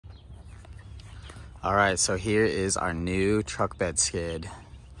All right, so here is our new truck bed skid.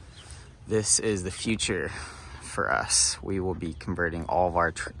 This is the future for us. We will be converting all of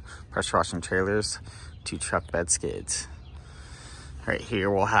our pressure washing trailers to truck bed skids. Right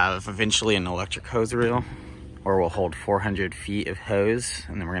here, we'll have eventually an electric hose reel, or we'll hold 400 feet of hose,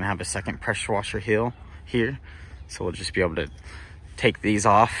 and then we're gonna have a second pressure washer heel here. So we'll just be able to take these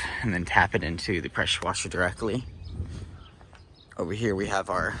off and then tap it into the pressure washer directly. Over here, we have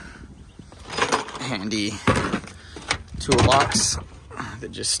our handy toolbox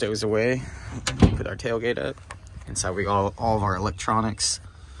that just stows away. Put our tailgate up. Inside we got all of our electronics.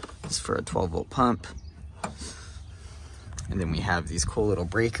 This is for a 12-volt pump. And then we have these cool little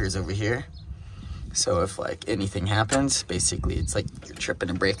breakers over here. So if like anything happens, basically it's like you're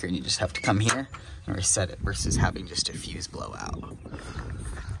tripping a breaker and you just have to come here and reset it versus having just a fuse blow out.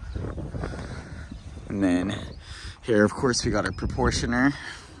 And then here, of course, we got our proportioner.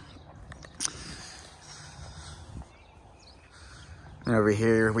 And over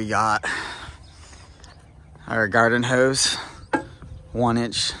here we got our garden hose,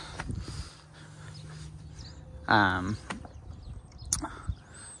 1-inch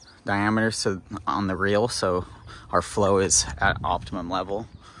diameter, so on the reel, so our flow is at optimum level.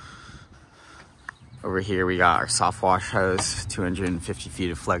 Over here we got our soft wash hose, 250 feet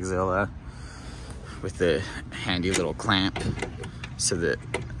of Flexzilla with the handy little clamp so that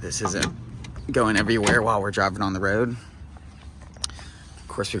this isn't going everywhere while we're driving on the road.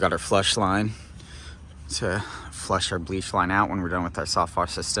 Of course, we got our flush line to flush our bleach line out when we're done with our soft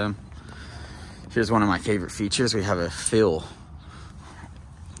wash system. Here's one of my favorite features. We have a fill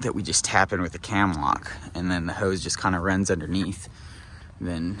that we just tap in with a cam lock, and then the hose just kind of runs underneath.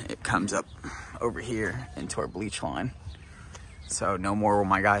 Then it comes up over here into our bleach line. So no more will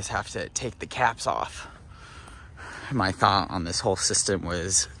my guys have to take the caps off. My thought on this whole system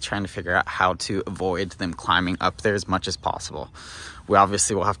was trying to figure out how to avoid them climbing up there as much as possible. We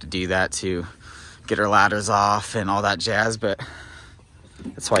obviously will have to do that to get our ladders off and all that jazz, but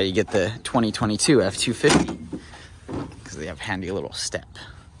that's why you get the 2022 F-250, because they have handy little step.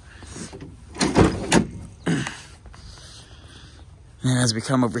 And as we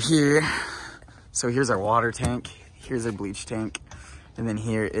come over here, so here's our water tank, here's our bleach tank, and then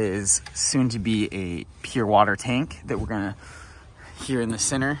here is soon to be a pure water tank that we're gonna, here in the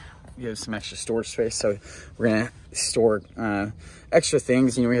center, we have some extra storage space, so we're gonna store extra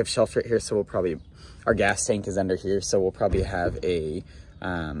things. You know, we have shelf right here, so we'll probably, our gas tank is under here, so we'll probably have a,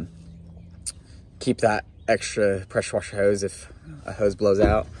 keep that extra pressure washer hose if a hose blows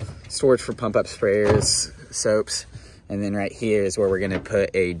out. Storage for pump up sprayers, soaps, and then right here is where we're gonna put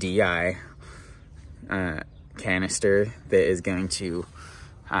a DI canister that is going to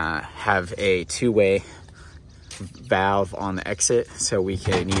have a two-way valve on the exit, so we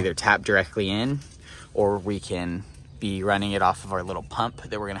can either tap directly in or we can be running it off of our little pump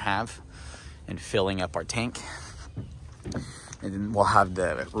that we're gonna have and filling up our tank. And then we'll have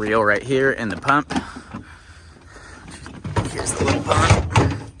the reel right here and the pump. Here's the little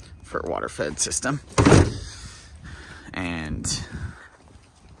pump for Waterfed system. And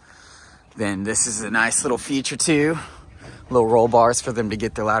then this is a nice little feature too. Little roll bars for them to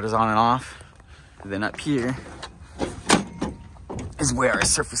get their ladders on and off. And then up here is where our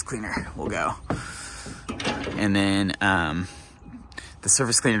surface cleaner will go. And then the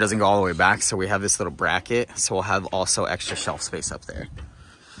surface cleaner doesn't go all the way back, so we have this little bracket, so we'll have also extra shelf space up there.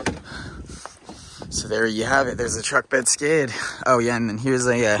 So there you have it. There's a truck bed skid. Oh yeah, and then here's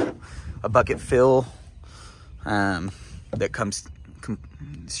a bucket fill that comes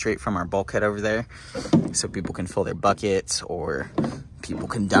straight from our bulkhead over there, so people can fill their buckets or people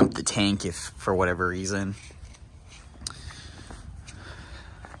can dump the tank if for whatever reason.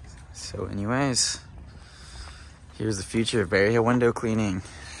 So anyways, here's the future of area window cleaning.